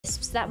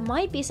So that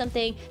might be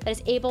something that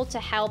is able to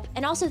help.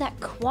 And also that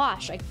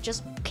quash. I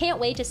just can't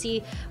wait to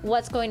see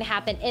what's going to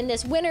happen in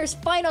this winners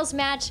finals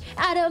match.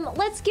 Adam,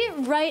 let's get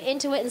right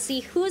into it and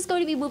see who's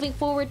going to be moving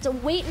forward to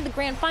wait in the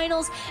grand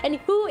finals and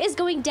who is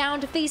going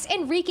down to face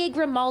Enrique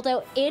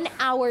Grimaldo in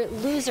our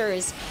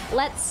losers.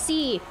 Let's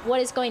see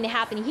what is going to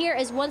happen here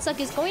as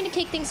Wonseok is going to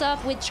kick things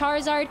off with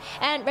Charizard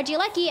and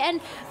Regieleki. And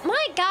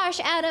my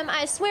gosh, Adam,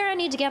 I swear I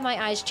need to get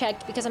my eyes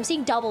checked because I'm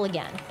seeing double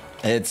again.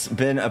 It's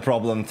been a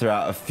problem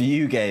throughout a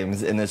few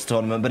games in this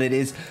tournament, but it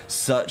is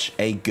such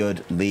a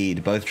good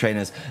lead. Both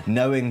trainers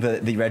knowing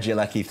that the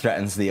Regieleki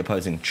threatens the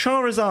opposing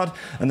Charizard,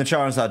 and the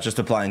Charizard just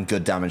applying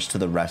good damage to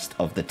the rest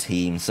of the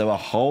team. So a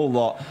whole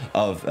lot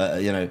of,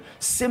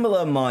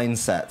 similar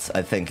mindsets,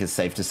 I think is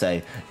safe to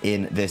say,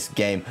 in this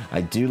game.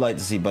 I do like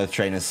to see both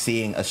trainers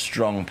seeing a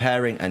strong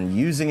pairing and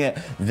using it.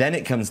 Then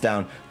it comes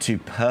down to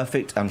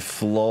perfect and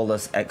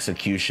flawless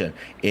execution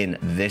in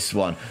this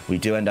one. We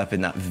do end up in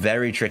that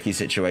very tricky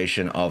situation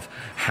of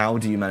how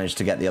do you manage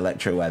to get the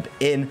Electro Web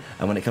in.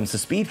 And when it comes to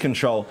speed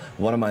control,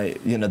 one of my,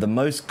 the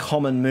most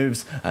common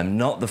moves, I'm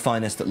not the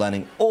finest at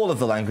learning all of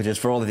the languages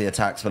for all of the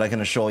attacks, but I can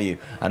assure you,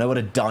 I know what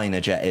a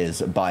Dynajet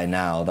is by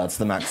now. That's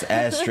the max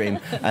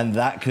airstream, and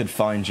that could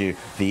find you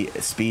the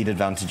speed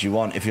advantage you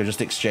want if you're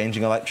just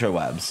exchanging Electro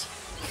Webs.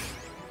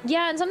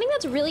 Yeah, and something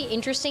that's really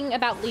interesting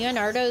about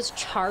Leonardo's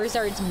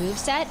Charizard's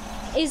moveset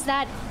is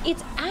that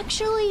it's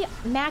actually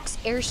max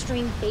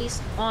airstream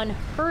based on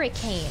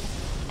Hurricane.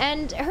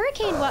 And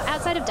Hurricane, well,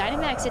 outside of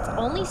Dynamax, it's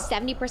only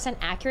 70%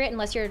 accurate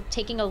unless you're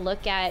taking a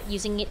look at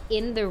using it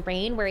in the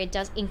rain where it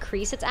does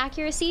increase its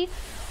accuracy.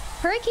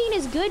 Hurricane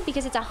is good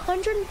because it's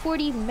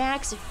 140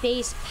 max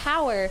base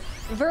power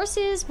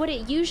versus what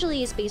it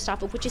usually is based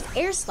off of, which is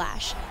Air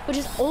Slash, which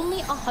is only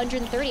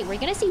 130. We're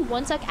going to see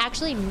Wonseok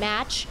actually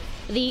match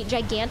the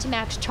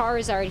Gigantamax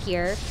Charizard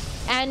here.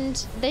 And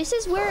this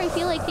is where I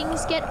feel like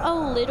things get a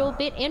little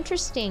bit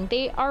interesting.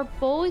 They are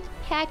both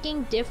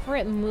packing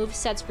different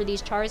movesets for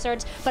these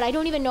Charizards, but I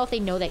don't even know if they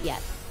know that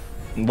yet.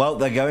 Well,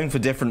 they're going for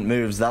different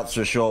moves, that's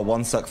for sure.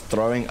 Wonseok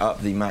throwing up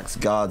the max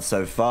guard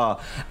so far,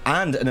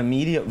 and an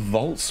immediate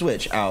Volt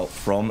Switch out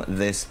from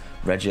this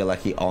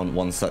Regieleki on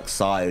Wonseok's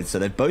side. So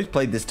they've both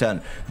played this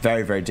turn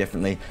very, very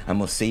differently, and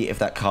we'll see if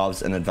that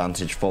carves an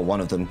advantage for one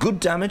of them. Good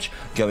damage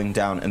going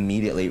down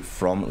immediately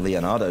from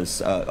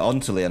Leonardo's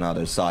onto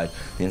Leonardo's side.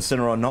 The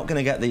Incineroar not going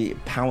to get the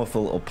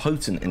powerful or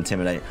potent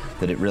Intimidate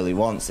that it really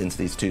wants into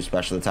these two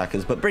special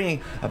attackers, but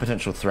bringing a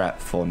potential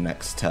threat for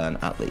next turn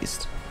at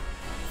least.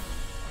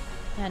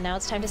 And now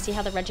it's time to see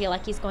how the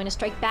Regieleki is going to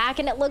strike back,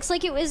 and it looks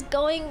like it was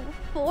going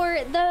for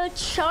the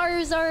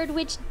Charizard,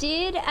 which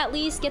did at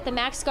least get the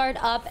max guard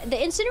up. The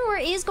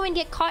Incineroar is going to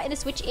get caught in the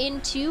switch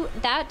into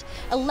that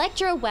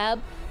Electro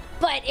Web,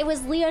 but it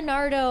was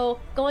Leonardo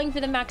going for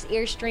the max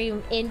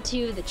airstream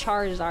into the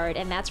Charizard,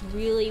 and that's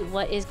really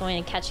what is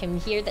going to catch him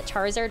here. That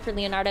Charizard for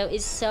Leonardo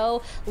is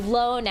so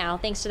low now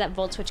thanks to that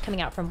Volt Switch coming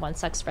out from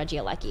Wonseok's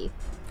Regieleki.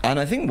 And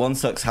I think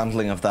Wonseok's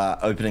handling of that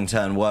opening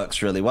turn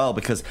works really well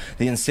because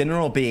the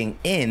Incineroar being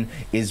in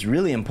is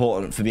really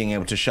important for being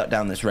able to shut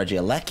down this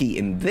Regieleki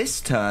in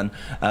this turn,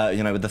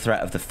 with the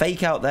threat of the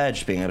fake out there,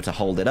 just being able to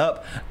hold it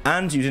up,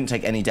 and you didn't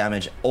take any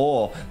damage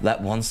or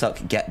let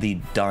Wonseok get the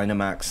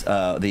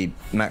Dynamax, the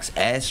max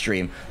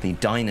airstream, the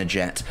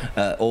Dynajet,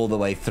 all the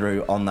way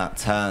through on that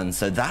turn.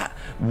 So that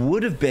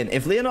would have been,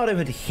 if Leonardo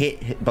had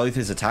hit both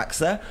his attacks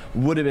there,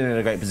 would have been in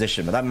a great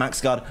position. But that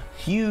max guard,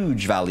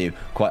 huge value,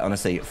 quite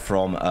honestly,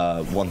 from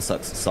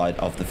Wonseok's side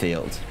of the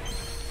field.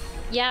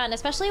 Yeah, and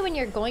especially when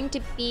you're going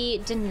to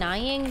be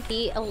denying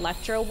the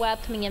Electro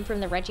Web coming in from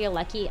the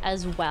Regieleki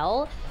as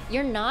well,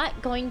 you're not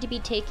going to be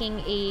taking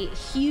a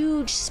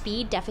huge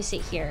speed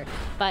deficit here.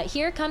 But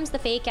here comes the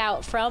fake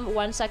out from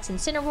Wonseok's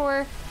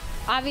Incineroar.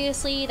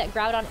 Obviously, that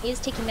Groudon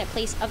is taking that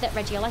place of that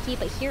Regieleki,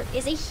 but here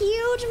is a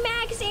huge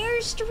max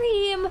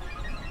airstream.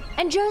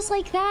 And just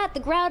like that,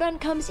 the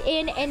Groudon comes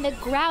in and the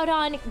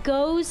Groudon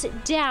goes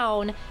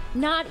down.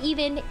 Not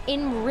even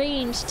in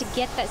range to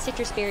get that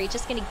Citrus Berry,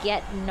 just gonna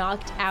get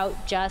knocked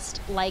out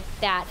just like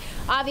that.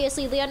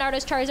 Obviously,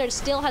 Leonardo's Charizard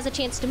still has a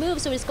chance to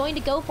move, so it's going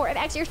to go for an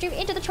Max Airstream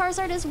into the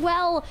Charizard as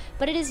well,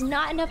 but it is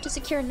not enough to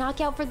secure a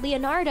knockout for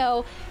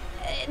Leonardo.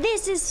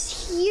 This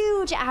is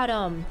huge,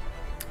 Adam.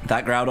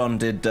 That Groudon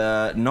did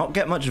not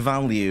get much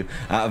value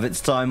out of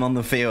its time on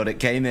the field. It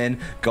came in,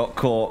 got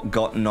caught,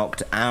 got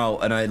knocked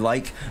out, and I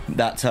like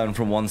that turn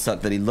from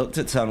Wonseok that he looked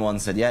at turn one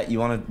and said, yeah, you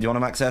want to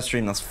max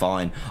Airstream? That's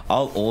fine.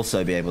 I'll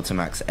also be able to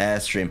max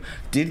Airstream.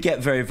 Did get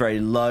very, very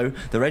low.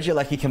 The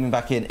Regieleki coming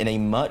back in a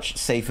much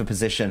safer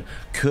position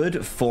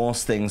could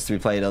force things to be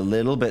played a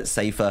little bit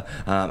safer.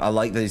 I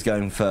like that he's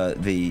going for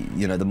the,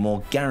 the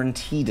more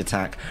guaranteed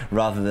attack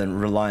rather than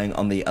relying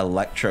on the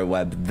Electro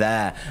Web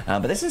there.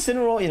 But this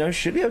Incineroar,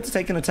 should be able to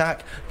take an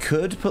attack,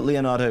 could put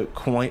Leonardo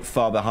quite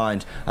far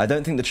behind. I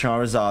don't think the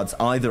Charizards,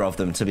 either of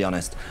them, to be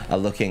honest, are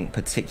looking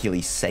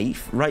particularly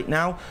safe right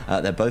now.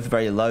 They're both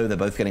very low. They're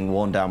both getting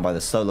worn down by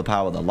the Solar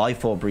Power, the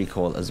Life Orb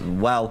recall as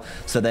well.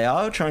 So they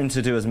are trying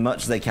to do as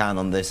much as they can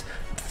on this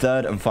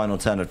third and final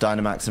turn of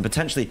Dynamax, and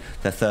potentially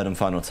their third and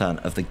final turn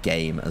of the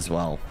game as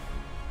well.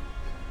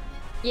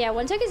 Yeah,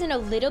 Wonseok is in a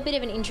little bit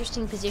of an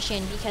interesting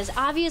position because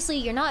obviously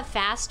you're not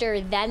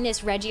faster than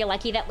this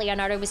Regieleki that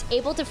Leonardo was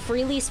able to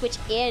freely switch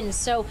in.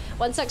 So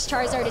Wonseok's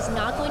Charizard is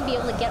not going to be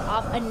able to get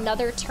off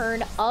another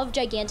turn of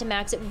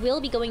Gigantamax. It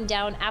will be going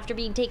down after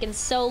being taken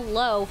so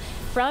low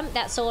from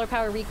that Solar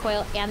Power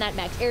Recoil and that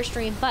Max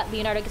Airstream. But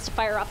Leonardo gets to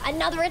fire off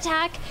another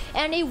attack,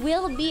 and it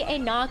will be a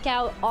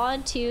knockout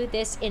onto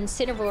this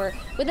Incineroar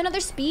with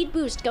another speed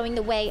boost going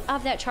the way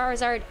of that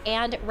Charizard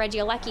and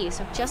Regieleki.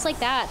 So just like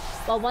that,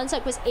 while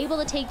Wonseok was able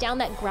to take down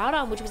that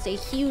Groudon, which was a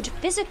huge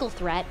physical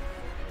threat,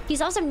 he's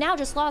also now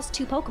just lost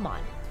 2 Pokemon.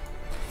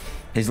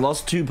 He's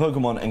lost 2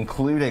 Pokemon,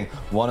 including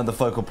one of the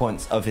focal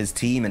points of his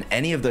team, and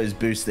any of those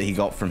boosts that he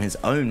got from his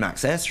own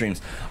Max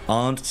Airstreams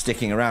aren't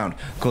sticking around.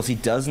 Of course, he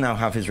does now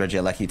have his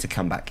Regieleki to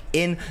come back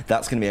in.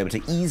 That's going to be able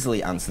to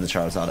easily answer the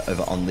Charizard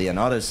over on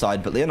Leonardo's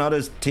side, but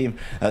Leonardo's team,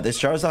 this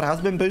Charizard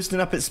has been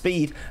boosting up its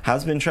speed,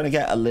 has been trying to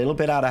get a little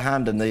bit out of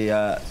hand, and the,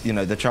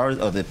 the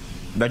Charizard, or the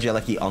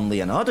Regieleki on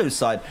Leonardo's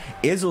side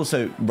is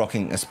also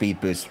rocking a speed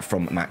boost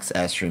from Max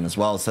Airstream as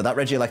well. So that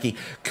Regieleki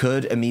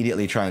could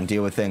immediately try and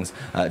deal with things.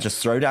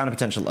 Just throw down a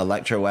potential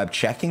Electro Web,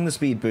 checking the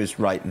speed boost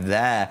right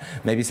there.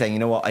 Maybe saying, you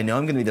know what, I know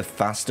I'm going to be the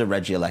faster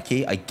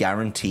Regieleki. I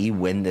guarantee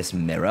win this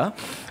mirror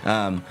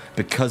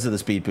because of the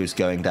speed boost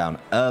going down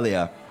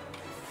earlier.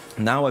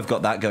 Now I've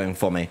got that going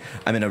for me.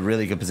 I'm in a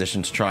really good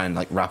position to try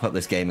and wrap up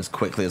this game as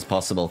quickly as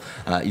possible.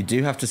 You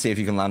do have to see if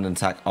you can land an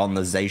attack on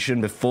the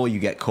Zacian before you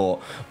get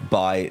caught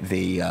by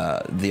the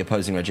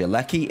opposing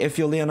Regieleki if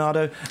you're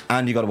Leonardo,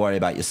 and you got to worry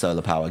about your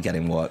solar power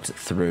getting worked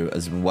through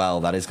as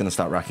well. That is going to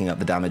start racking up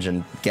the damage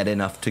and get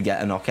enough to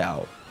get a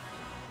knockout.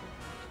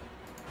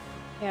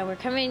 Yeah, we're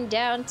coming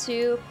down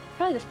to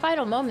probably the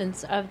final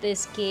moments of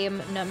this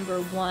game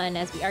number 1,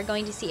 as we are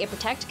going to see a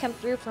Protect come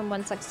through from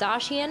Wonseok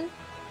Zacian.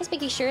 Just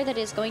making sure that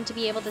it's going to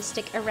be able to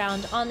stick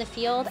around on the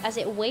field as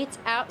it waits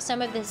out some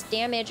of this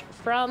damage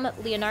from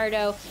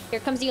Leonardo.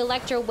 Here comes the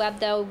Electro Web,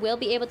 though. Will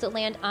be able to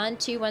land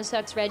onto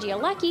Wonseok's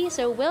Regieleki,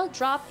 so will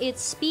drop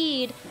its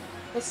speed.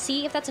 We'll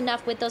see if that's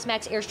enough with those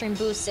Max Airstream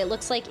boosts. It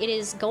looks like it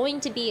is going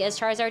to be, as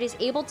Charizard is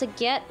able to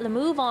get the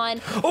move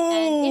on. Oh!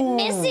 And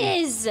it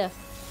misses!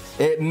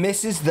 It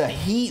misses the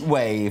Heat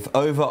Wave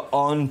over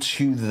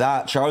onto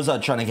that.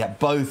 Charizard trying to get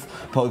both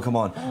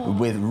Pokemon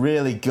with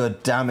really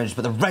good damage,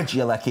 but the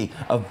Regieleki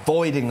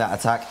avoiding that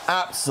attack.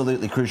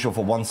 Absolutely crucial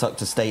for Wonseok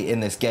to stay in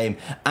this game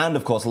and,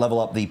 of course, level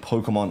up the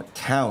Pokemon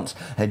count.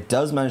 It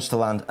does manage to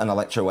land an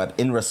Electro Web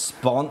in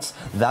response.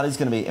 That is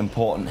going to be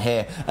important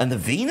here. And the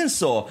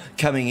Venusaur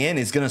coming in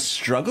is going to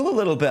struggle a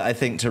little bit, I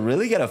think, to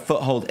really get a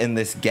foothold in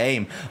this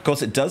game. Of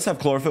course, it does have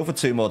Chlorophyll for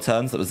 2 more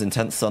turns. That was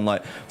Intense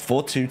Sunlight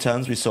for 2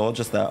 turns we saw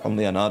just there on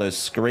Leonardo's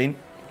screen,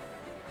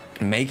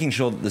 making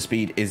sure that the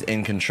speed is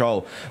in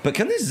control. But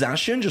can this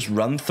Zacian just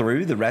run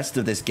through the rest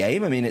of this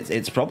game? I mean,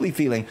 it's probably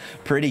feeling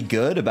pretty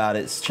good about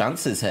its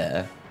chances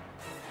here.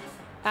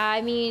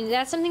 I mean,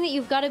 that's something that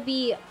you've got to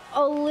be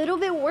a little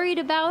bit worried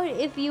about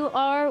if you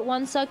are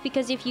Wonseok,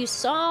 because if you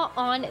saw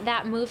on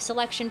that move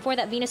selection for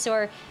that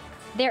Venusaur,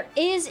 there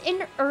is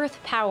an Earth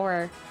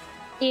Power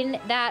in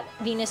that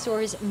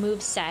Venusaur's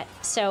move set.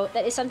 So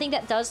that is something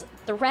that does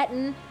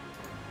threaten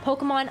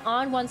Pokemon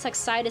on Wonseok's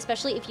side,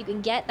 especially if you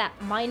can get that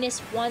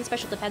 -1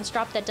 special defense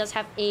drop that does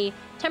have a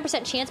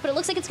 10% chance, but it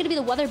looks like it's going to be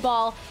the Weather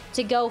Ball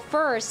to go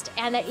first,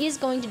 and that is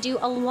going to do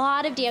a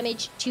lot of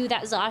damage to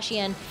that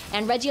Zacian,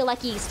 and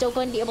Regieleki still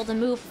going to be able to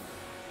move,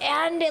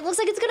 and it looks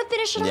like it's going to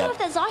finish it off.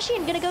 That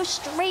Zacian going to go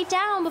straight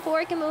down before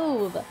it can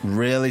move.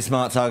 Really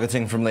smart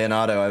targeting from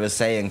Leonardo. I was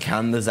saying,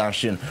 can the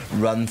Zacian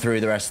run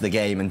through the rest of the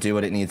game and do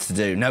what it needs to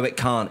do? No, it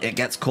can't. It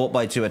gets caught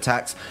by 2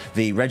 attacks.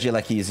 The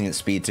Regieleki using its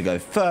speed to go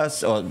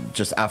first, or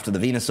just after the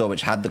Venusaur,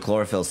 which had the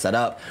Chlorophyll set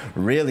up.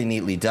 Really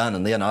neatly done,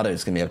 and Leonardo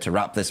is going to be able to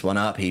wrap this one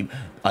up. He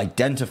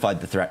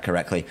identified the threat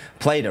correctly,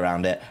 played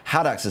around it,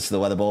 had access to the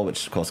Weather Ball,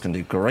 which of course can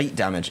do great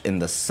damage in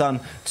the sun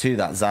to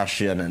that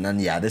Zacian, and then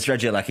yeah, this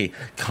Regieleki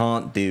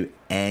can't do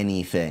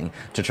anything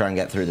to try and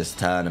get through this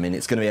turn. I mean,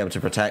 it's going to be able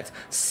to protect,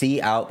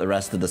 see out the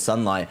rest of the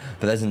sunlight,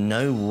 but there's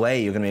no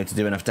way you're going to be able to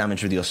do enough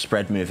damage with your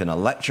spread move in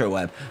Electro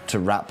Web to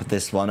wrap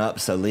this one up.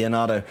 So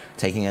Leonardo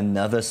taking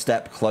another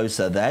step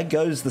closer. There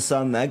goes the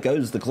sun, there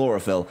goes the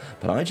Chlorophyll,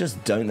 but I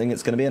just don't think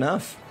it's going to be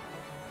enough.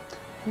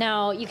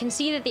 Now, you can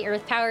see that the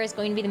Earth Power is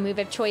going to be the move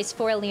of choice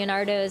for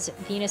Leonardo's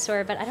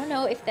Venusaur, but I don't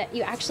know if that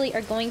you actually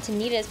are going to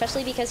need it,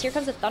 especially because here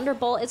comes a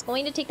Thunderbolt. It's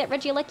going to take that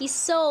Regieleki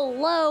so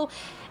low.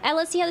 And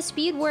let's see how the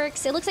speed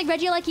works. It looks like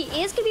Regieleki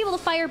is going to be able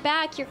to fire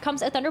back. Here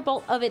comes a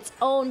Thunderbolt of its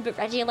own, but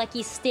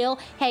Regieleki still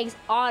hangs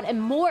on. And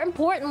more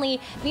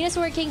importantly,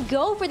 Venusaur can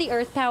go for the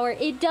Earth Power.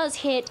 It does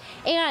hit,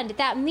 and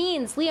that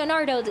means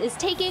Leonardo is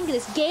taking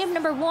this game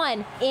number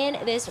 1 in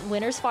this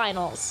Winners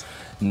Finals.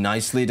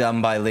 Nicely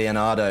done by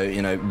Leonardo,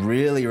 you know,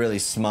 really, really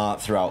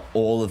smart throughout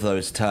all of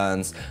those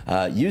turns.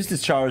 Used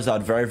his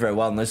Charizard very, very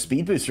well, and those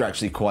speed boosts are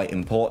actually quite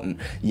important.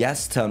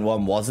 Yes, turn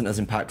 1 wasn't as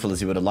impactful as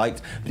he would have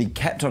liked, but he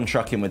kept on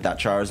trucking with that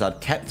Charizard,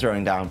 kept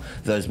throwing down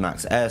those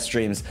max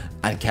airstreams,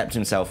 and kept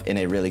himself in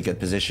a really good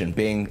position,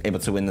 being able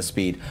to win the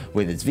speed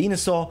with his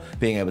Venusaur,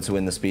 being able to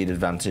win the speed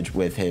advantage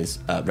with his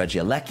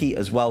Regieleki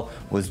as well,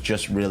 was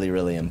just really,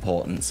 really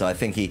important. So I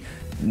think he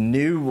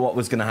knew what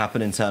was going to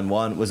happen in turn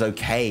 1, was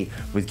okay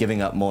with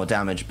giving up more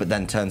damage, but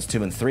then turns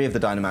 2 and 3 of the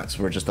Dynamax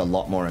were just a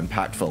lot more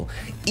impactful.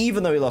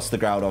 Even though he lost the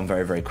Groudon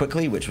very, very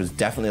quickly, which was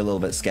definitely a little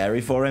bit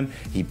scary for him,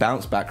 he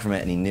bounced back from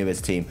it and he knew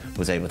his team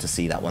was able to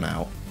see that one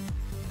out.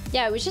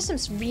 Yeah, it was just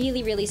some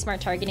really, really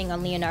smart targeting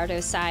on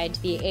Leonardo's side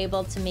to be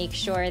able to make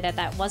sure that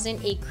that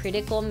wasn't a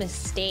critical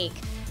mistake.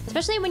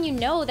 Especially when you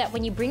know that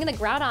when you bring in the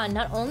Groudon,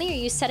 not only are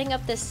you setting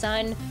up the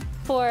sun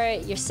for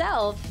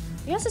yourself,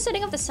 you're also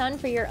setting up the sun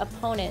for your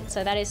opponent,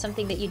 so that is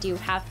something that you do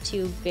have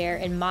to bear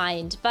in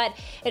mind. But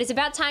it is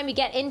about time to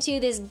get into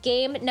this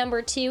game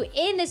number 2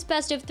 in this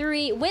best of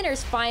 3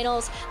 winners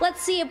finals.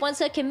 Let's see if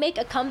Wonseok can make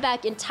a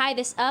comeback and tie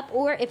this up,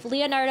 or if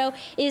Leonardo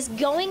is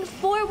going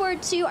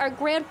forward to our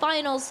grand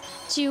finals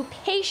to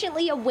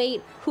patiently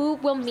await who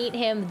will meet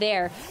him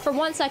there. For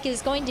Wonseok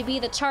is going to be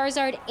the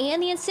Charizard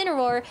and the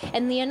Incineroar,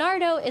 and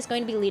Leonardo is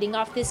going to be leading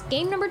off this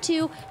game number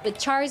 2 with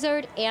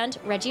Charizard and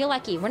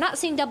Regieleki. We're not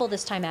seeing double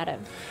this time,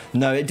 Adam.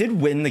 No, it did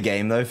win the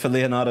game though for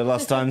Leonardo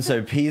last time,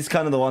 so P's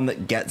kind of the one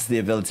that gets the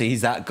ability.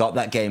 He's got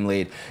that game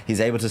lead. He's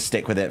able to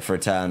stick with it for a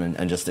turn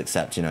and just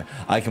accept, you know,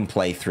 I can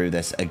play through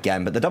this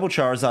again. But the double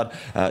Charizard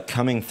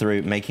coming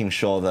through, making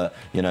sure that,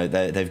 you know,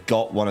 they've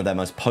got one of their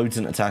most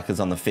potent attackers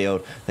on the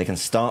field. They can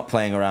start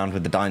playing around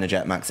with the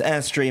Dynajet Max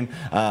Airstream,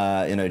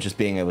 you know, just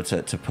being able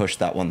to push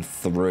that one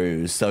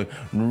through. So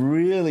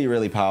really,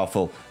 really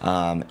powerful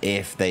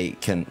if they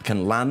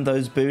can land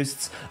those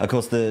boosts. Of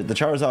course, the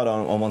Charizard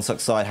on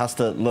Wonseok's side has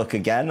to look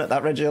again at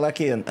that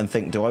Regieleki and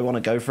think, do I want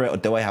to go for it or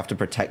do I have to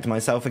protect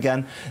myself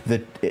again? The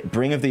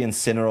bring of the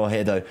Incineroar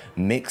here though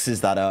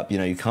mixes that up. You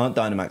know, you can't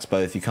Dynamax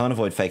both, you can't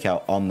avoid fake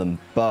out on them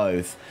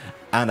both,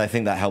 and I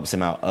think that helps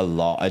him out a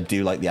lot. I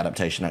do like the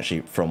adaptation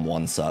actually from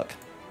Wonseok.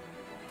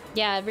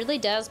 Yeah, it really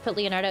does put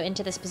Leonardo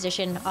into this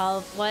position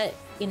of what,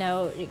 you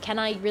know, can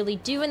I really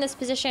do in this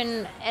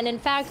position? And in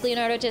fact,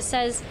 Leonardo just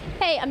says,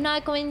 hey, I'm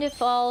not going to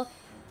fall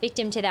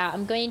victim to that.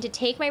 I'm going to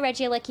take my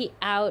Regieleki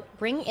out,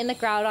 bring in the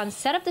Groudon,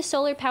 set up the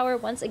solar power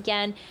once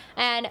again,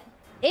 and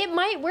it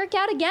might work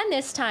out again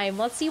this time.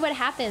 Let's see what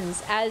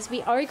happens, as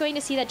we are going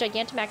to see that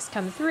Gigantamax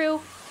come through,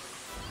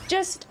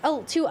 just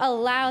to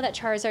allow that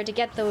Charizard to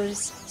get those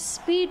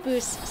speed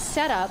boosts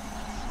set up.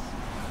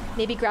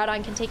 Maybe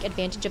Groudon can take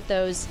advantage of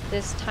those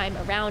this time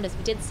around, as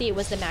we did see it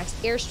was the Max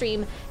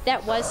Airstream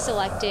that was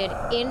selected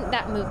in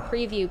that move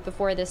preview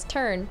before this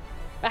turn.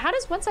 But how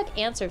does Wonseok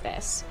answer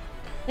this?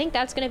 I think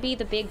that's going to be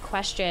the big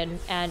question,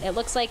 and it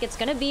looks like it's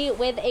going to be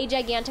with a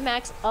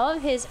Gigantamax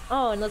of his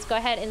own. Let's go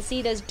ahead and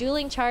see those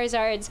dueling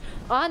Charizards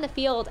on the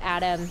field,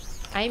 Adam.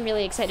 I'm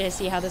really excited to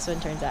see how this one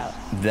turns out.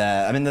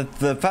 I mean,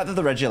 the fact that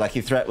the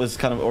Regieleki threat was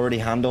kind of already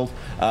handled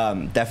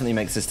definitely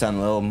makes this turn a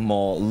little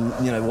more,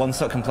 you know,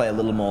 Wonseok can play a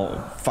little more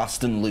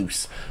fast and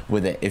loose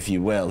with it, if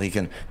you will. He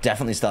can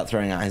definitely start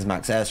throwing out his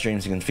max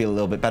airstreams. He can feel a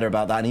little bit better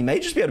about that, and he may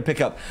just be able to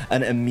pick up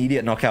an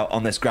immediate knockout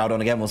on this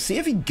Groudon again. We'll see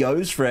if he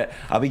goes for it.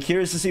 I'll be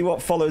curious to see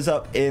what follows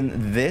up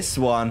in this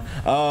one.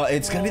 Oh,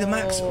 it's going to be the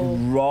Max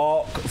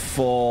Rock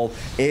Fall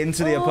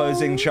into the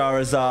opposing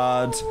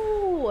Charizard.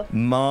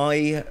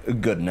 My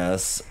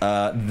goodness,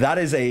 that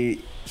is a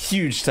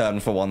huge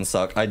turn for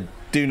Wonseok. I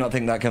do not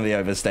think that can be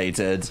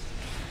overstated.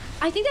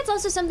 I think that's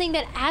also something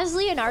that, as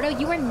Leonardo,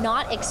 you are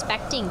not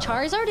expecting.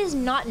 Charizard is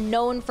not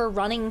known for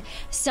running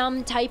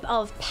some type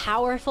of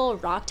powerful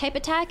rock type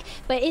attack,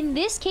 but in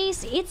this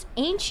case, it's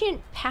ancient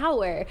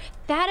power.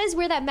 That is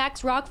where that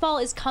Max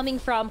Rockfall is coming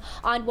from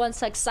on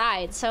Wonseok's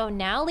side. So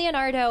now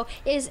Leonardo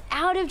is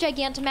out of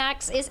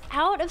Gigantamax, is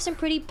out of some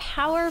pretty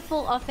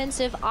powerful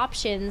offensive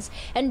options,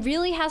 and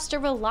really has to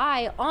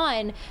rely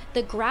on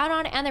the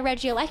Groudon and the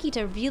Regieleki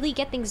to really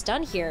get things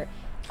done here.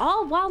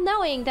 All while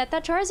knowing that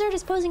that Charizard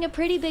is posing a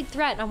pretty big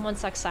threat on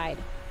Wonseok's side.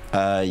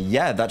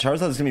 Yeah, that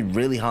Charizard is going to be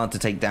really hard to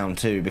take down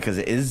too, because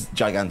it is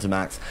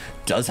Gigantamax,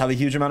 does have a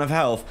huge amount of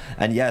health,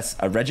 and yes,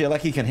 a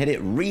Regieleki can hit it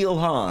real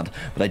hard,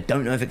 but I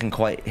don't know if it can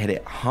quite hit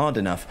it hard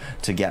enough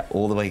to get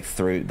all the way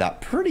through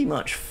that pretty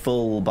much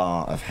full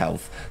bar of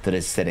health that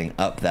is sitting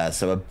up there.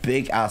 So a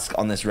big ask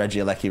on this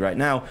Regieleki right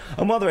now,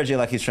 and while the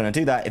Regieleki is trying to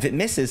do that, if it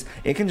misses,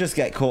 it can just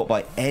get caught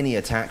by any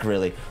attack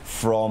really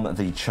from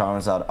the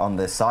Charizard on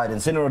this side.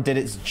 Incineroar did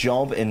its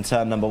job in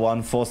turn number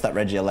 1, forced that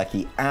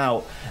Regieleki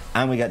out,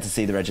 and we get to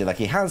see the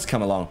Regieleki has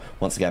come along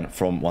once again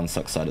from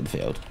Wonseok's side of the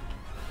field.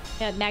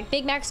 Yeah,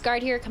 big max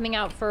guard here coming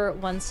out for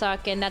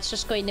Wonseok, and that's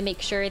just going to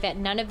make sure that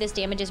none of this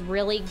damage is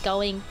really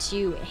going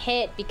to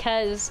hit,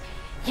 because,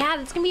 yeah,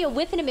 that's going to be a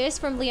whiff and a miss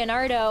from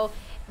Leonardo.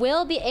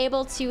 will be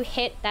able to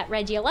hit that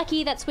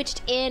Regieleki that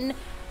switched in.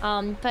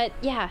 But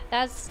yeah,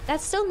 that's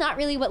still not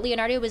really what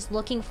Leonardo was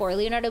looking for.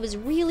 Leonardo was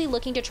really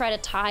looking to try to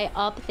tie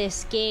up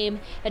this game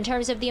in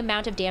terms of the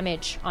amount of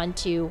damage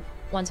onto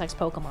Wonseok's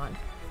Pokemon.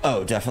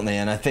 Oh, definitely.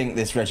 And I think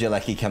this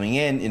Regieleki coming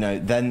in, you know,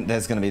 then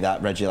there's going to be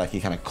that Regieleki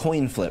kind of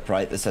coin flip,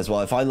 right? That says, well,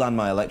 if I land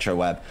my Electro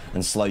Web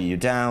and slow you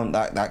down,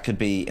 that could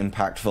be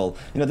impactful.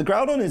 You know, the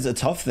Groudon is a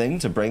tough thing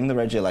to bring the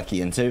Regieleki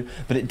into,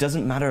 but it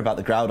doesn't matter about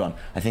the Groudon.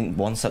 I think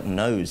Wonseok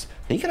knows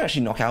he can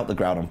actually knock out the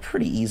Groudon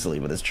pretty easily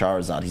with his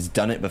Charizard. He's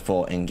done it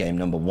before in game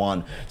number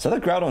 1. So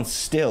the Groudon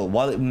still,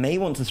 while it may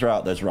want to throw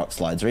out those Rock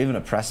Slides or even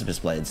a Precipice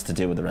Blades to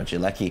deal with the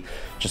Regieleki,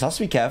 just has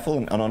to be careful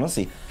and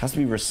honestly has to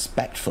be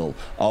respectful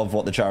of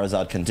what the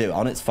Charizard can do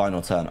on its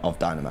final turn of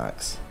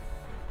Dynamax.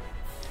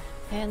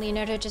 And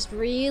Leonardo just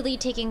really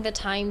taking the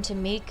time to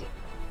make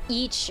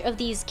each of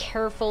these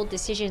careful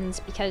decisions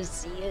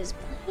because he is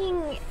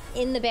playing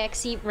in the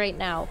backseat right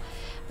now.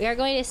 We are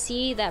going to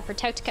see that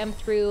Protect come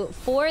through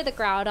for the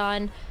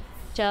Groudon,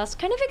 just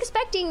kind of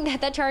expecting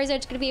that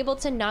Charizard's going to be able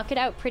to knock it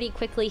out pretty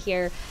quickly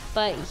here.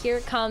 But here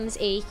comes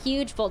a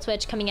huge Volt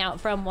Switch coming out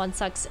from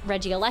Wonseok's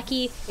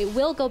Regieleki. It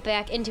will go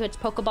back into its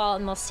Pokeball,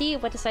 and we'll see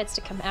what decides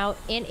to come out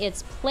in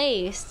its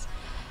place.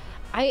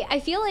 I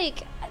feel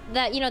like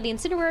that, you know, the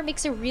Incineroar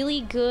makes a really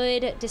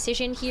good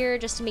decision here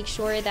just to make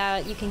sure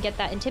that you can get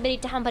that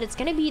Intimidate down, but it's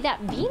going to be that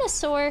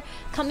Venusaur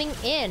coming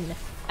in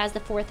as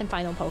the 4th and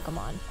final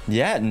Pokemon.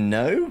 Yeah,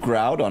 no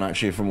Groudon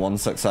actually from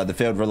Wonseok's side of the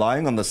field,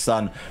 relying on the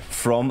Sun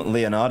from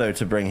Leonardo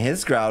to bring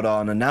his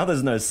Groudon, and now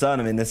there's no Sun.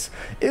 I mean, this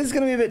is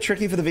going to be a bit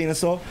tricky for the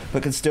Venusaur,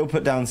 but can still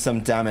put down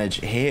some damage.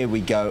 Here we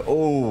go.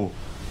 Oh,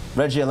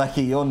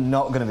 Regieleki, you're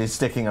not going to be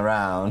sticking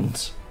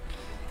around.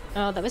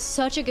 Oh, that was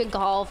such a good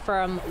call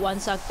from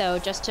Wonseok, though,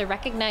 just to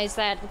recognize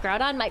that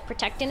Groudon might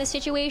protect in a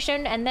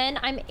situation, and then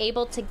I'm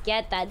able to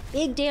get that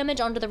big damage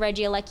onto the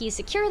Regieleki,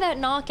 secure that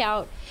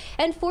knockout,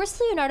 and force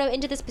Leonardo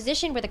into this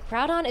position where the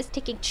Groudon is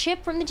taking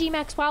chip from the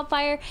G-Max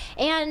Wildfire,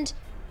 and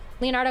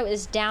Leonardo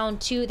is down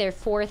to their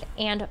 4th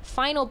and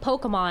final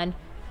Pokemon.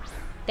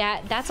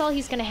 That's all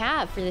he's going to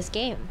have for this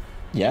game.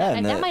 Yeah,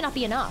 and that might not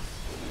be enough.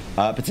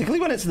 Particularly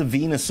when it's the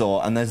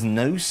Venusaur and there's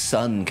no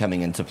Sun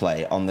coming into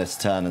play on this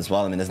turn as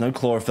well. I mean, there's no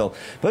Chlorophyll.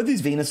 Both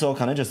these Venusaur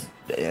kind of just,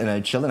 you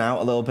know, chilling out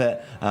a little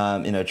bit,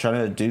 you know,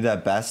 trying to do their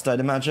best, I'd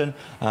imagine.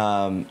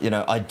 You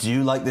know, I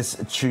do like this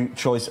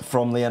choice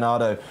from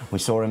Leonardo. We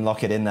saw him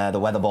lock it in there. The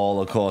Weather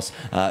Ball, of course,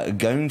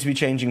 going to be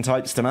changing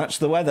types to match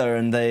the weather.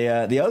 And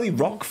the early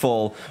Rock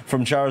Fall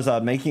from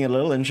Charizard making it a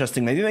little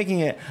interesting, maybe making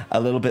it a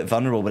little bit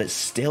vulnerable, but it's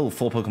still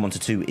 4 Pokemon to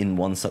 2 in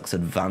Wonseok's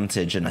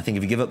advantage. And I think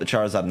if you give up the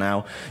Charizard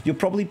now, you're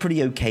probably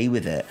pretty okay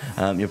with it.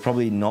 You're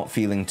probably not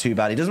feeling too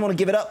bad. He doesn't want to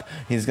give it up.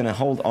 He's going to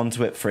hold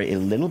onto it for a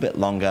little bit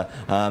longer.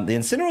 The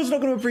Incineroar's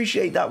not going to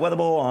appreciate that Weather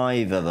Ball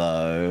either,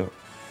 though.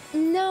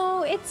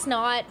 No, it's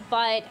not,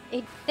 but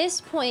at this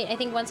point, I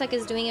think Wonseok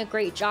is doing a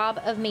great job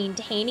of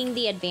maintaining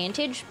the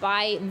advantage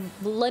by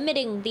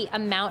limiting the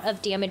amount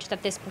of damage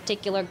that this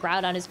particular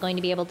Groudon is going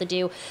to be able to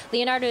do.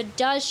 Leonardo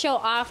does show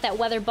off that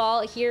Weather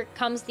Ball. Here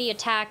comes the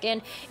attack,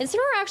 and Incineroar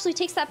actually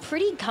takes that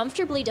pretty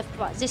comfortably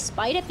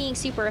despite it being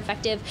super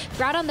effective.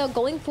 Groudon, though,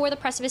 going for the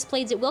Precipice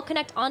Blades. It will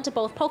connect onto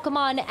both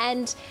Pokemon,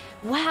 and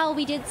wow,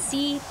 we did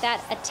see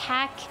that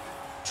attack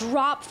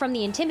drop from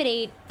the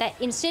Intimidate. That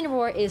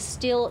Incineroar is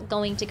still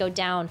going to go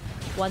down.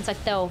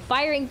 Wonseok, though,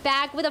 firing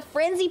back with a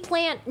Frenzy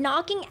Plant,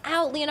 knocking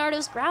out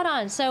Leonardo's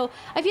Groudon. So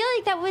I feel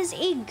like that was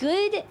a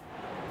good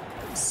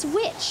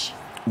switch.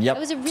 Yep. That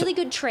was a really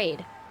good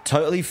trade.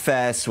 Totally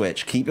fair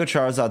switch. Keep your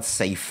Charizard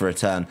safe for a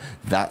turn.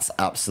 That's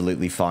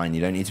absolutely fine.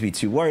 You don't need to be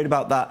too worried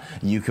about that.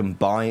 You can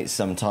buy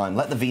some time.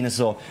 Let the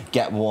Venusaur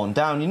get worn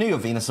down. You knew your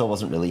Venusaur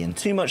wasn't really in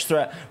too much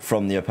threat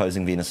from the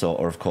opposing Venusaur,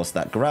 or of course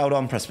that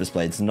Groudon. Precipice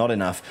Blade's not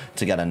enough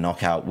to get a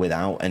knockout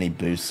without any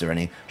boosts or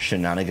any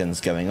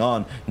shenanigans going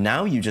on.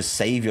 Now you just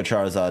save your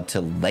Charizard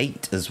till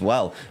late as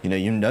well.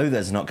 You know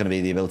there's not going to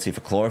be the ability for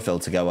Chlorophyll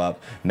to go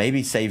up.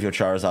 Maybe save your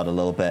Charizard a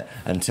little bit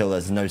until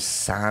there's no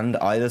sand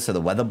either, so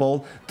the Weather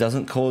Ball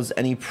doesn't cause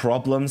any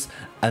problems,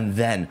 and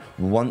then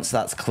once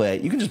that's clear,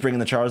 you can just bring in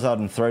the Charizard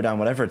and throw down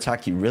whatever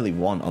attack you really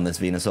want on this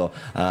Venusaur.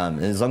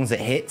 As long as it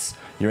hits,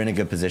 you're in a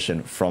good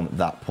position from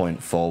that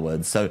point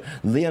forward. So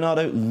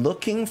Leonardo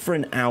looking for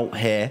an out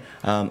here.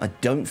 I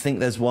don't think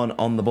there's one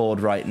on the board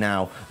right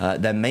now.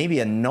 There may be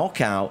a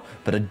knockout,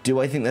 but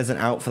do I think there's an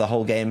out for the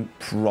whole game?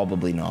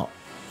 Probably not.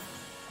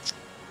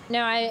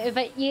 No,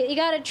 but you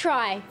gotta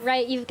try,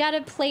 right? You've got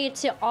to play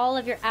to all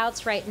of your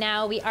outs right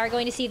now. We are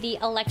going to see the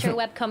Electro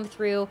Web come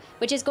through,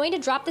 which is going to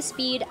drop the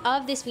speed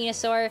of this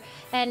Venusaur,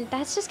 and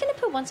that's just going to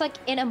put Wonseok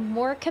in a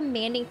more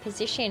commanding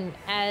position,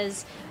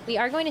 as we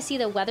are going to see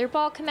the Weather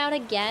Ball come out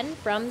again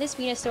from this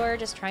Venusaur,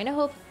 just trying to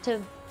hope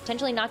to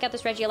potentially knock out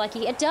this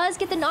Regieleki. It does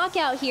get the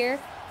knockout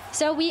here,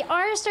 so we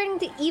are starting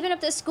to even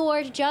up the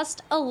score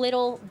just a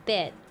little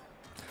bit.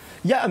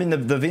 Yeah, I mean, the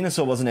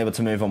Venusaur wasn't able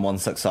to move on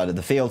Wonseok's side of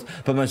the field,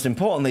 but most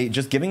importantly,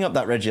 just giving up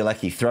that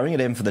Regieleki, throwing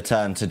it in for the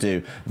turn to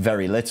do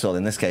very little,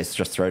 in this case,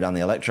 just throw down the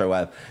Electro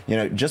Web, you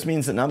know, just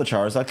means that now the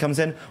Charizard comes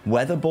in.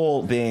 Weather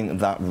Ball being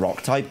that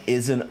rock type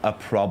isn't a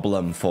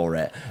problem for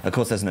it. Of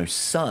course, there's no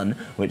sun,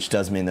 which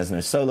does mean there's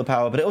no solar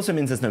power, but it also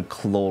means there's no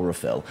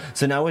chlorophyll.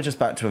 So now we're just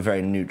back to a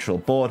very neutral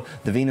board.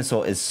 The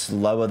Venusaur is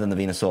slower than the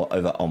Venusaur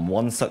over on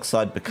Wonseok's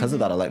side because of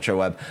that Electro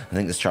Web. I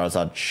think this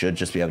Charizard should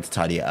just be able to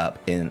tidy it up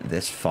in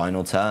this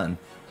final turn.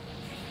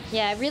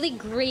 Yeah, really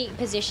great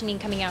positioning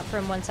coming out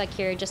from Wonseok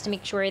here, just to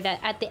make sure that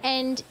at the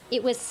end,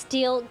 it was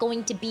still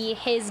going to be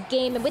his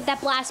game. And with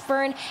that Blast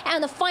Burn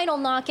and the final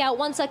knockout,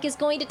 Wonseok is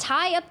going to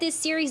tie up this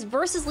series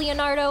versus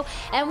Leonardo.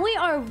 And we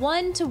are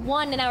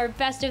 1-1 in our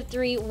best of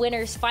 3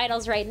 winners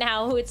finals right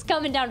now. It's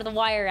coming down to the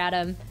wire,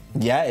 Adam.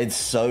 Yeah, it's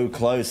so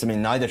close. I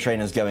mean, neither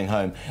trainer's going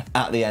home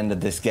at the end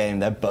of this game.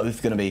 They're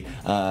both going to be,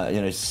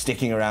 you know,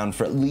 sticking around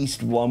for at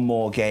least one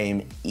more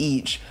game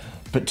each.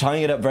 But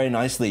tying it up very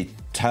nicely,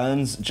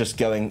 turns just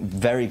going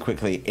very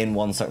quickly in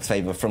Wonseok's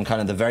favor from kind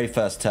of the very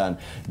first turn.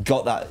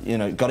 Got that, you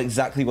know, got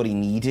exactly what he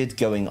needed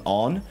going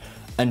on,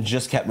 and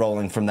just kept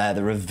rolling from there.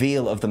 The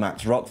reveal of the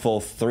max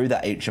rockfall through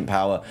that ancient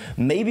power,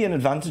 maybe an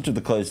advantage of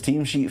the closed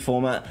team sheet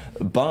format,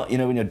 but you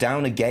know, when you're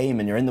down a game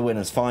and you're in the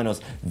winners finals,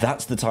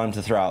 that's the time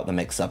to throw out the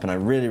mix up, and I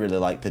really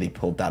like that he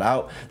pulled that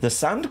out. The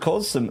sand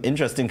caused some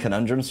interesting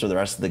conundrums for the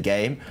rest of the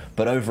game,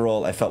 but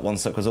overall I felt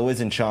Wonseok was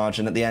always in charge,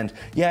 and at the end,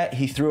 yeah,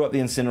 he threw up the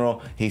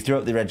Incineroar, he threw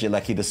up the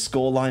Regieleki. The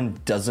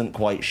scoreline doesn't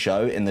quite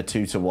show in the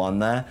 2-1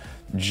 there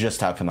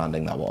just how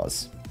commanding that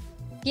was.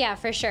 Yeah,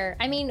 for sure.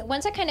 I mean,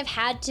 Wonseok kind of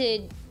had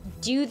to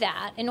do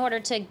that in order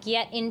to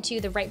get into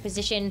the right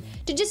position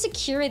to just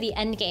secure the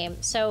end game.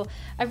 So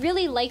I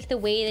really like the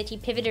way that he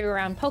pivoted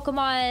around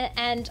Pokemon,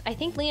 and I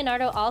think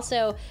Leonardo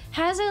also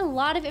has a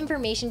lot of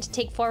information to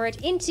take forward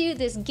into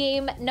this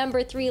game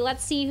number 3.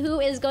 Let's see who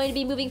is going to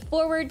be moving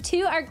forward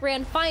to our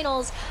grand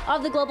finals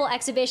of the global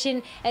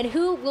exhibition and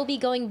who will be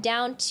going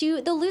down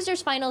to the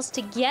losers finals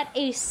to get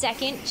a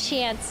second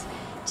chance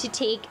to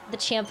take the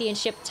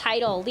championship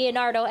title.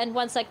 Leonardo and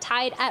Wonseok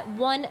tied at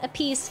 1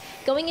 apiece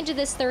going into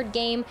this third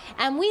game,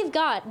 and we've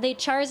got the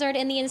Charizard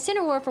and the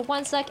Incineroar for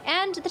Wonseok,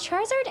 and the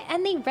Charizard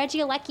and the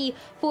Regieleki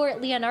for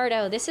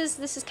Leonardo. This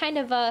is kind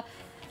of a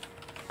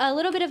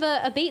little bit of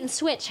a bait and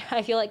switch,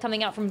 I feel like,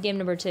 coming out from game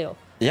number 2.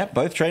 Yeah,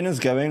 both trainers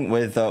going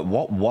with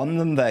what won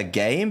them their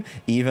game,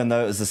 even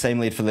though it was the same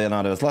lead for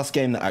Leonardo as last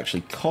game that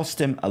actually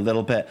cost him a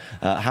little bit.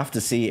 Have to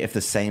see if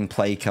the same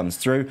play comes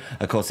through.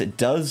 Of course, it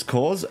does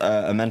cause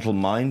a mental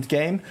mind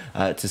game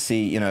to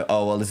see, you know,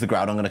 oh, well, is the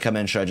Groudon going to come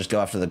in? Should I just go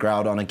after the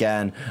Groudon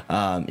again?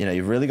 You know,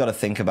 you've really got to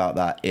think about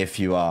that if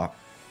you are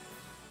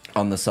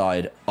on the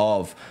side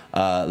of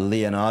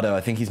Leonardo.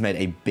 I think he's made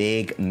a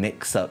big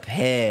mix-up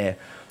here,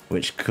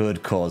 which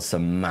could cause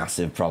some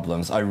massive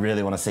problems. I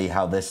really want to see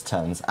how this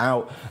turns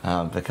out,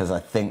 because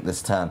I think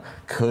this turn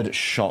could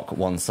shock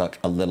Wonseok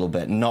a little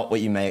bit. Not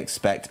what you may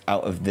expect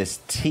out of this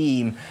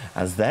team,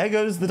 as there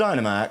goes the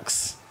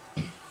Dynamax.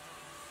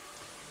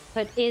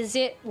 But is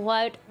it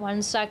what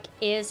Wonseok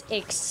is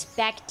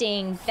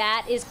expecting?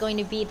 That is going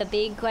to be the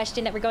big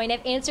question that we're going to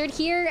have answered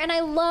here. And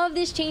I love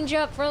this change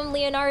up from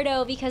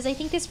Leonardo, because I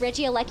think this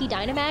Regieleki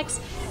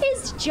Dynamax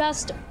is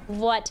just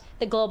what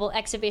the global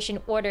exhibition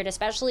ordered,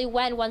 especially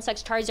when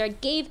Wonseok's Charizard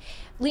gave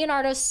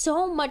Leonardo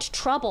so much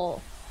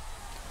trouble.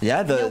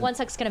 Yeah,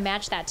 Wonseok's going to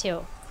match that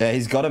too. Yeah,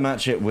 he's got to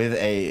match it with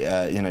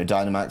a, you know,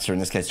 Dynamax, or in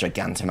this case,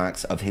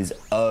 Gigantamax of his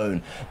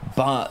own.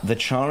 But the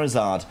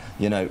Charizard,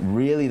 you know,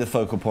 really the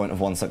focal point of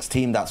Wonseok's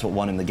team. That's what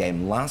won him the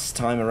game last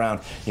time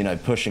around, you know,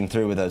 pushing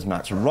through with those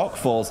max rock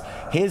falls.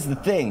 Here's the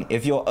thing.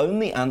 If your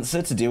only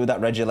answer to deal with that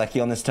Regieleki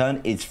on this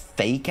turn is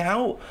Fake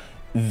Out,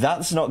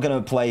 that's not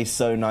going to play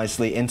so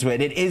nicely into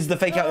it. It is the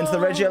Fake Out into the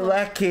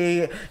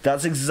Regieleki.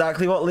 That's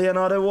exactly what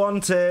Leonardo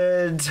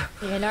wanted.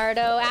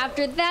 Leonardo,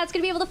 after that's going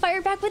to be able to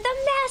fire back with a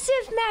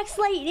massive Max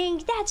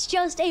Lightning. That's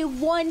just a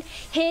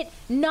one-hit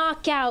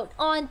knockout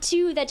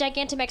onto that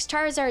Gigantamax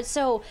Charizard.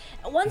 So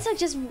Wonseok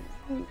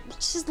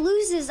just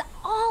loses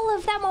all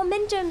of that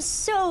momentum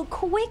so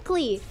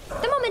quickly.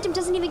 The momentum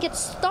doesn't even get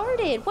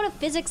started. What a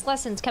physics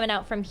lessons coming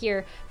out from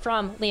here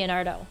from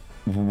Leonardo.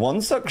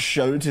 Wonseok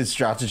showed his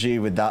strategy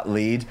with that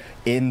lead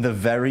in the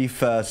very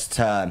first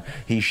turn.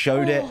 He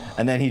showed it,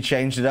 and then he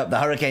changed it up. The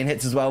Hurricane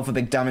hits as well for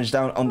big damage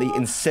down on the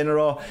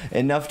Incineroar,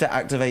 enough to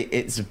activate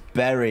its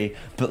berry.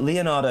 But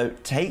Leonardo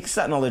takes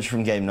that knowledge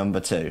from game number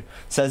 2.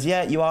 Says,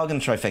 yeah, you are going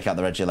to try Fake Out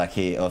the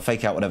Regieleki, or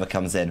Fake Out whatever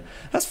comes in.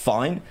 That's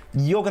fine.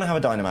 You're going to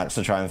have a Dynamax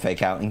to try and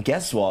Fake Out. And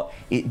guess what?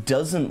 It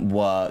doesn't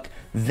work.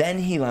 Then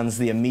he lands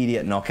the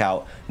immediate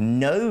knockout.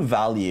 No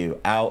value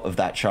out of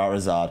that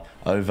Charizard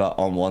over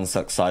on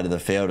Wonseok's side of the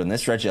field, and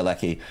this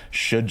Regieleki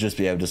should just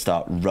be able to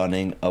start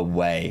running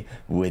away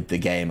with the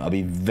game. I'll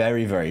be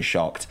very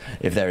shocked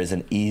if there is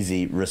an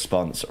easy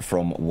response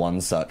from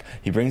Wonseok.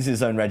 He brings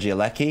his own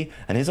Regieleki,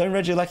 and his own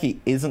Regieleki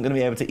isn't going to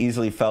be able to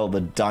easily fell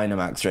the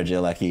Dynamax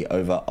Regieleki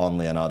over on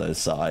Leonardo's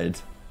side.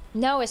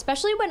 No,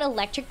 especially when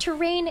electric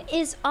terrain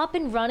is up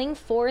and running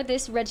for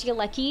this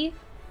Regieleki.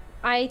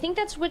 I think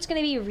that's what's going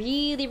to be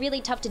really,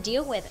 really tough to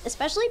deal with,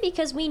 especially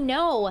because we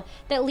know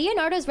that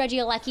Leonardo's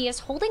Regieleki is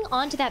holding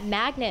on to that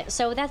magnet,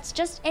 so that's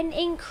just an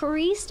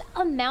increased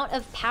amount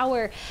of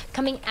power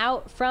coming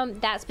out from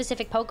that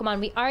specific Pokemon.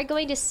 We are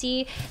going to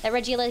see that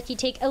Regieleki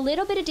take a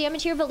little bit of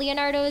damage here, but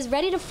Leonardo is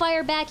ready to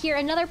fire back here.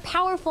 Another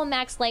powerful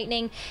Max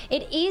Lightning.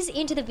 It is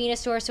into the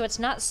Venusaur, so it's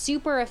not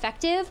super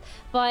effective,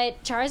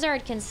 but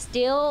Charizard can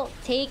still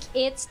take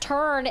its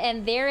turn,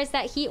 and there is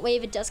that Heat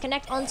Wave. It does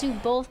connect onto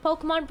both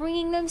Pokemon,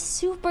 bringing them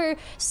super,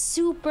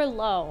 super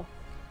low.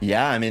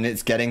 Yeah, I mean,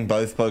 it's getting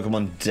both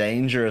Pokemon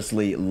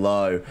dangerously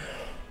low.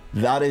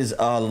 That is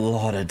a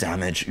lot of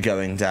damage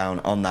going down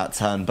on that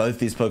turn. Both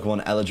these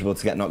Pokemon eligible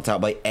to get knocked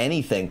out by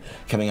anything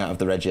coming out of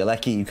the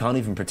Regieleki. You can't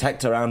even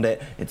protect around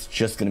it. It's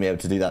just going to be able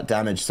to do that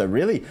damage. So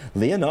really,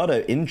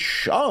 Leonardo in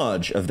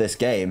charge of this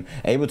game,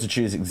 able to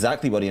choose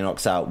exactly what he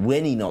knocks out,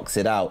 when he knocks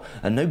it out,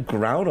 and no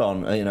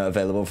Groudon,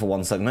 available for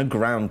Wonseok, no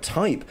ground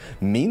type,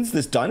 means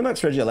this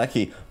Dynamax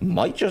Regieleki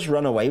might just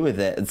run away with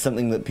it. It's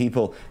something that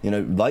people,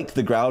 like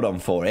the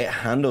Groudon for. It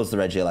handles the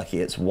Regieleki.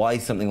 It's why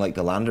something like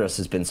the Landorus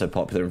has been so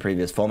popular in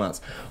previous formats.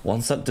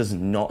 Wonseok does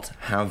not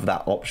have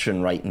that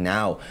option right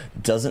now,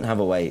 doesn't have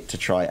a way to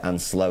try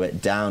and slow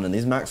it down, and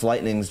these Max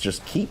Lightnings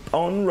just keep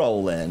on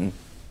rolling.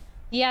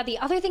 Yeah, the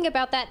other thing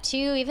about that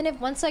too, even if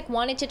Wonseok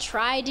wanted to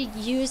try to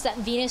use that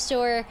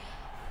Venusaur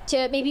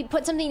to maybe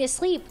put something to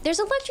sleep, there's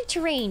electric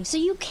terrain, so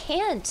you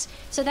can't.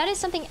 So that is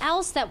something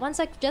else that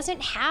Wonseok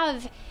doesn't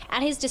have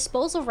at his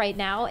disposal right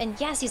now. And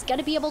yes, he's going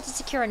to be able to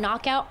secure a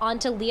knockout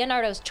onto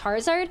Leonardo's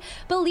Charizard,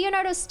 but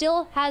Leonardo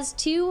still has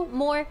two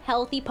more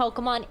healthy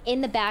Pokemon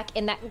in the back,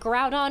 in that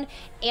Groudon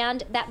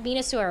and that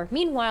Venusaur.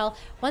 Meanwhile,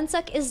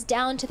 Wonseok is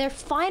down to their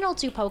final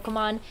two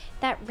Pokemon,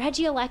 that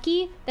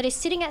Regieleki that is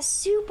sitting at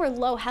super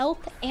low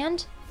health,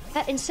 and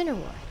that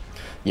Incineroar.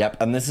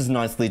 Yep, and this is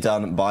nicely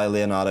done by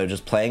Leonardo,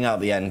 just playing out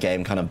the end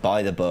game kind of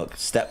by the book,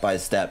 step by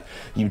step.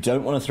 You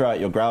don't want to throw out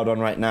your Groudon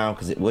right now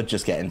because it would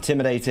just get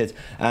intimidated,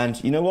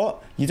 and you know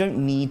what? You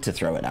don't need to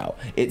throw it out.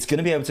 It's going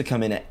to be able to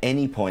come in at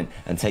any point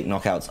and take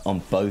knockouts on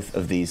both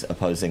of these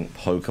opposing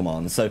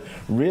Pokemon. So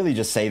really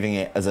just saving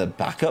it as a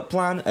backup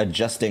plan, a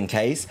just in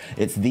case.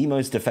 It's the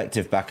most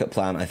effective backup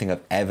plan I think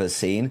I've ever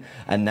seen.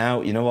 And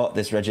now, you know what?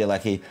 This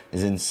Regieleki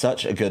is in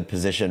such a good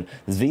position.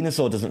 This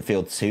Venusaur doesn't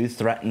feel too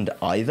threatened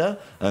either.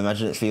 I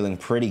imagine it's feeling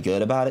pretty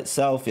good about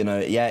itself.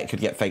 Yeah, it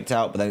could get faked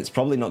out, but then it's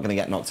probably not going to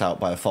get knocked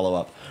out by a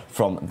follow-up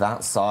from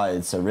that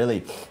side. So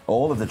really,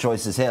 all of the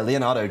choices here,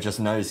 Leonardo just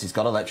knows he's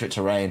got electric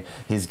terrain.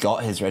 He's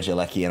got his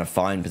Regieleki in a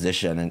fine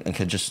position and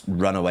can just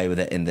run away with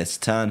it in this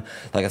turn.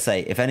 Like I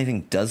say, if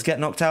anything does get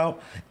knocked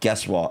out,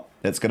 guess what?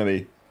 It's going to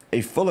be a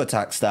full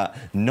attack stat,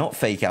 not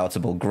fake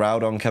outable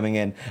Groudon coming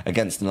in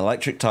against an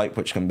electric type,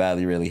 which can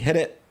barely really hit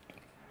it,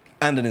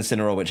 and an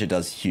Incineroar, which it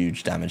does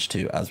huge damage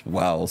to as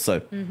well.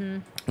 So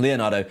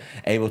Leonardo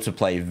able to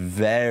play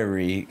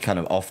very kind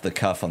of off the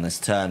cuff on this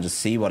turn, just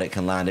see what it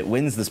can land. It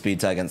wins the speed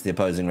tag against the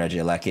opposing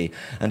Regieleki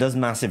and does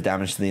massive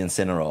damage to the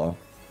Incineroar.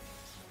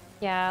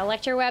 Yeah,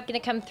 Electro Web going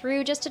to come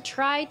through just to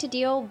try to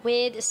deal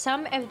with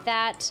some of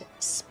that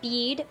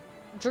speed,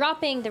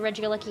 dropping the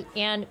Regieleki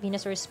and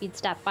Venusaur's speed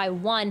stat by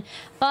 1.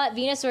 But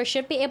Venusaur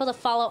should be able to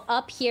follow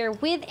up here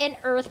with an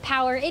Earth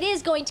Power. It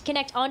is going to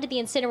connect onto the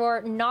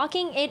Incineroar,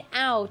 knocking it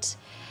out.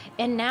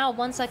 And now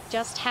Wonseok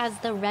just has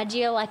the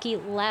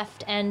Regieleki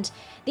left, and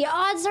the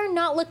odds are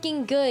not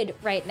looking good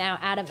right now,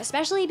 Adam,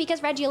 especially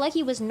because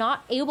Regieleki was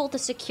not able to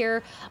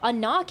secure a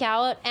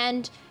knockout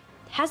and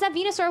has that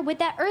Venusaur with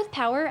that Earth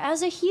Power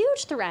as a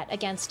huge threat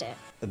against it.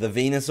 The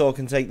Venusaur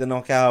can take the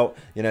knockout.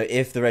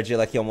 If the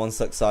Regieleki on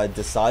Wonseok's side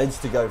decides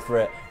to go for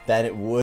it, then it would